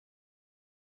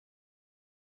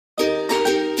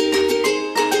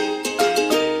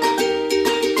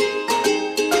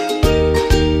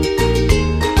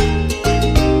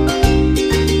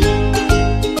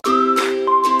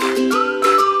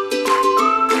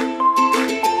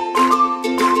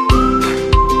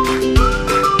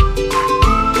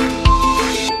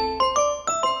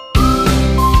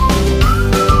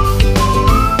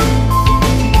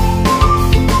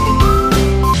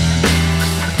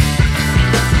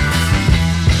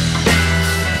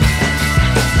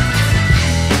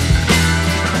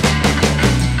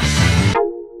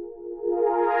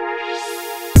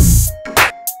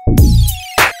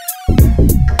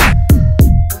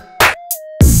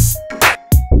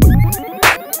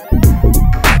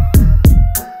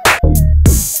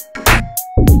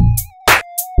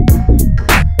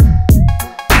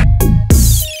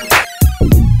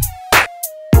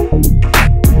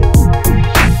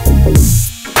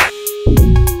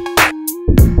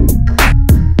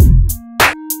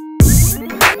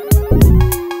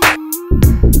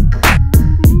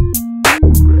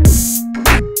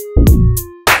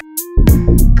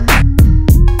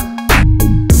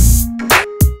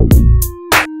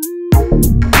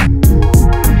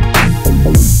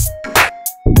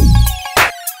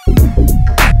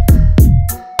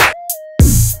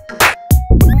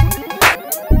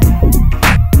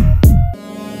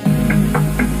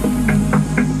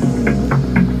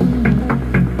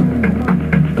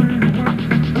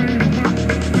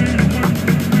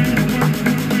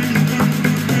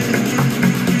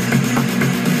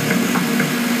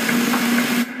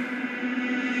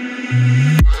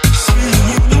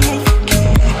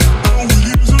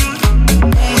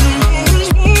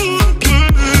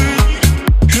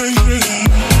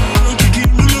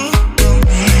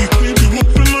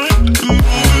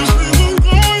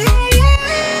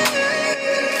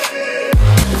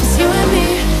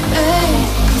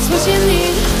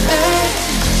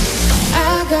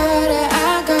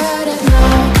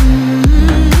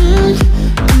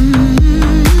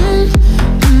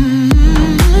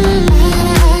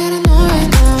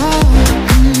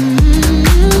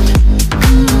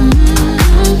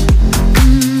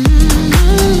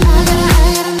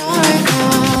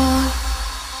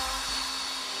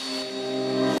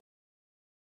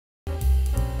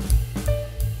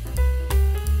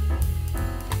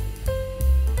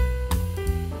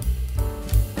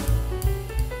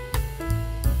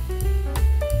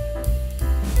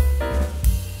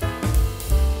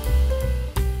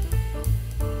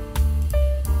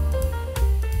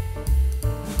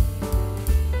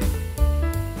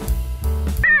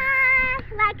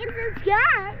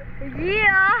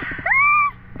Yeah.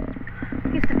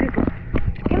 Kiss the people.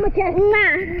 Give me a kiss.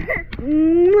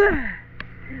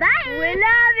 Bye. We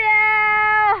love you.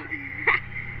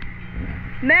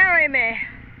 Marry me.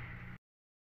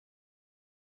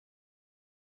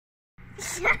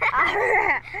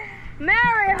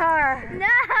 Marry her. No.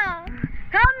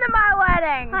 Come to my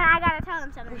wedding. Hold on, I gotta tell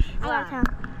him something. I gotta tell him.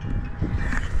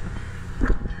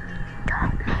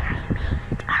 Don't marry me.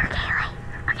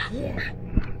 Or Kaylee.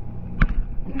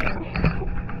 Okay.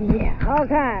 Yeah.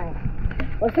 Okay.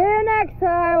 We'll see you next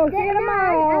time. We'll see you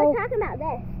tomorrow. I was talking about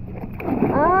this.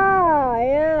 Oh,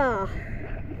 yeah.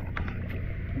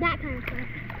 That kind of stuff.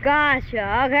 Gotcha.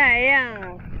 Okay,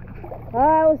 yeah.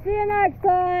 Alright, we'll see you next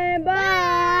time.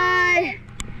 Bye.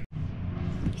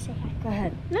 Say hi. Go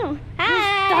ahead. No. You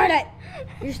Hi. start it.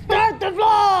 You start the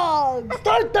vlog.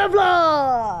 Start the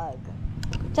vlog.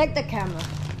 Take the camera.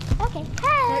 Okay. Take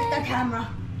Hi. the camera.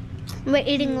 We're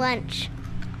eating lunch.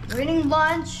 We're eating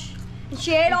lunch. And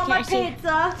she ate all my Okay, I see.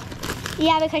 pizza.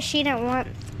 Yeah, because she didn't want.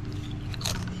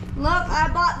 Look, I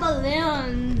bought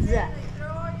balloons.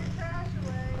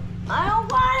 I don't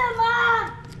want them,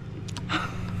 Mom.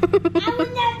 I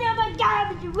will not throw my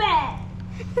garbage away.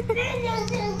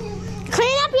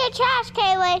 Clean up your trash,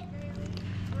 Kaylee.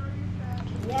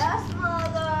 Yes,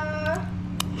 Mother.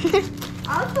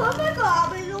 I'll throw my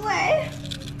garbage away.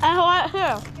 I want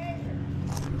her.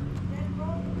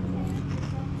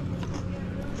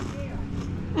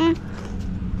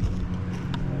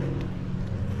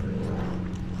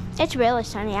 It's really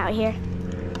sunny out here.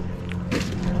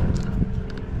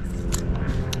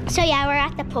 So yeah, we're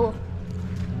at the pool.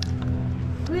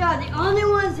 We are the only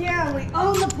ones here and we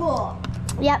own the pool.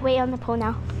 Yep, we own the pool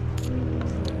now.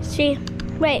 See,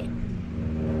 wait.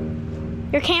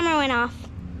 Your camera went off.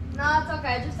 No, it's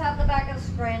okay. Just have the back of the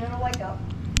screen and it'll wake up.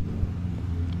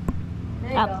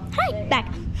 There you Oh, go. hi, There you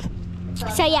back. go.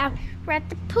 So yeah, we're at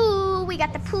the pool. We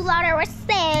got the pool out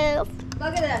ourselves.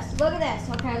 Look at this. Look at this.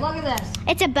 Okay, look at this.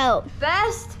 It's a boat.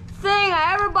 Best thing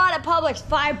I ever bought at Publix,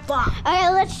 $5. Okay,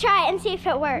 let's try it and see if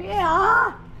it works.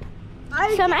 Yeah. I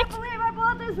So can't my- believe I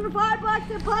bought this for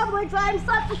 $5 at Publix. I'm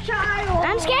such a child.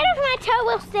 I'm scared if my toe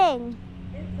will sting.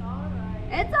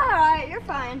 It's all right. You're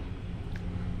fine.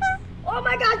 Oh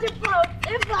my gosh, it floats.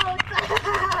 It floats.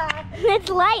 It's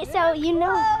light, so you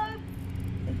know.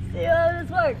 Let's see how this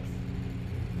works.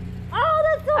 Oh,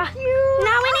 that's so cute.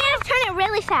 Now we need to turn it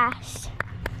really fast.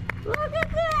 Look at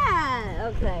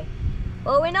that. Okay.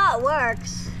 Well, we know it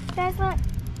works. Guys, look.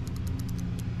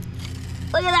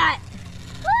 Look at that.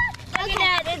 Look. Look at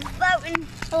that. It's floating.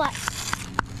 What?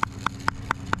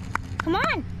 Come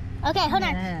on. Okay, hold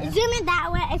Yeah. on. Zoom it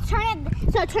that way.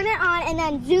 Turn it on and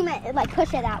then zoom it, like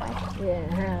push it that way.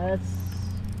 Yeah,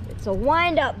 it's a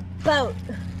wind-up boat.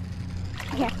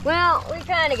 Here. Well, we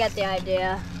kind of get the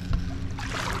idea.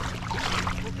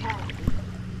 Okay.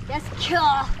 Yes,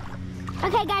 cool.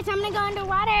 Okay, guys, I'm gonna go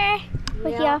underwater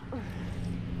with Yeah. you.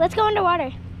 Let's go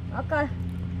underwater. Okay.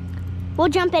 We'll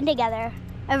jump in together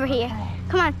over here. Okay.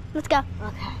 Come on, let's go.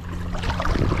 Okay.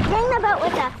 Bring the boat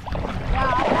with us.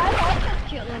 Yeah,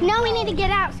 cute little No, we need to get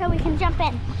out so we can jump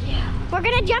in. Yeah. We're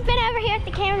gonna jump in over here at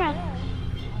the camera.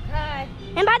 Okay.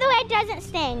 And by the way, it doesn't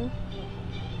sting.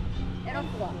 It'll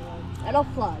float. It'll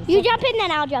float. You jump in,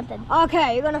 then I'll jump in.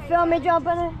 Okay, you're gonna film me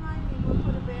jumping in?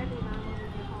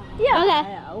 Yeah. Okay.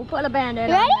 Yeah, we'll put a band-aid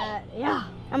You on ready? that. Yeah.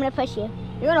 I'm gonna push you.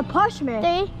 You're gonna push me? 3.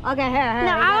 Okay, here.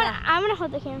 No, you I'm gonna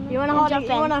hold the camera. You wanna and hold jump it?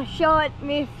 in. You wanna show it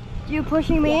me? You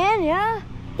pushing me in? Yeah.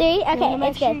 3. You Okay, wanna make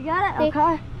it's sure good. you got it. 3,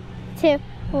 Okay. 2,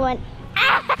 1.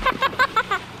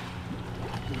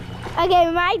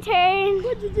 Okay, my turn.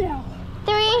 What'd you do?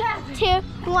 3, 2,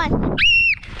 1.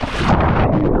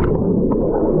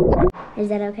 Is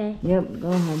that okay? Yep. Go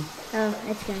ahead. Oh,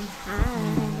 it's going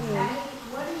high.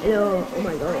 Ew, oh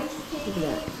my god. Look at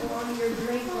that.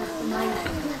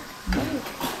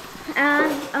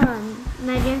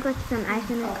 My drink with some ice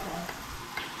in it.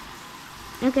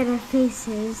 Look at our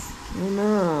faces. I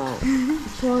know. It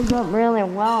shows up really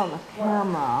well on the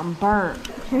camera. I'm burnt.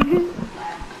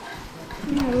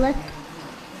 Yeah, look.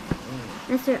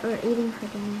 That's what we're eating for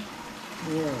dinner.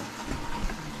 Yeah.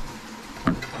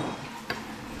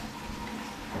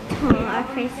 Oh, our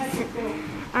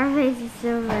face is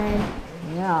so red.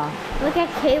 Yeah. Look at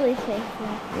Kaylee's face.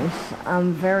 Yes,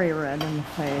 I'm very red in the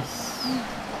face.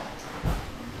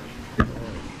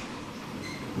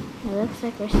 It looks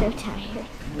like we're so tired.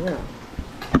 Yeah.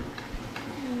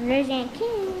 Where's Aunt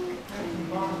Kim?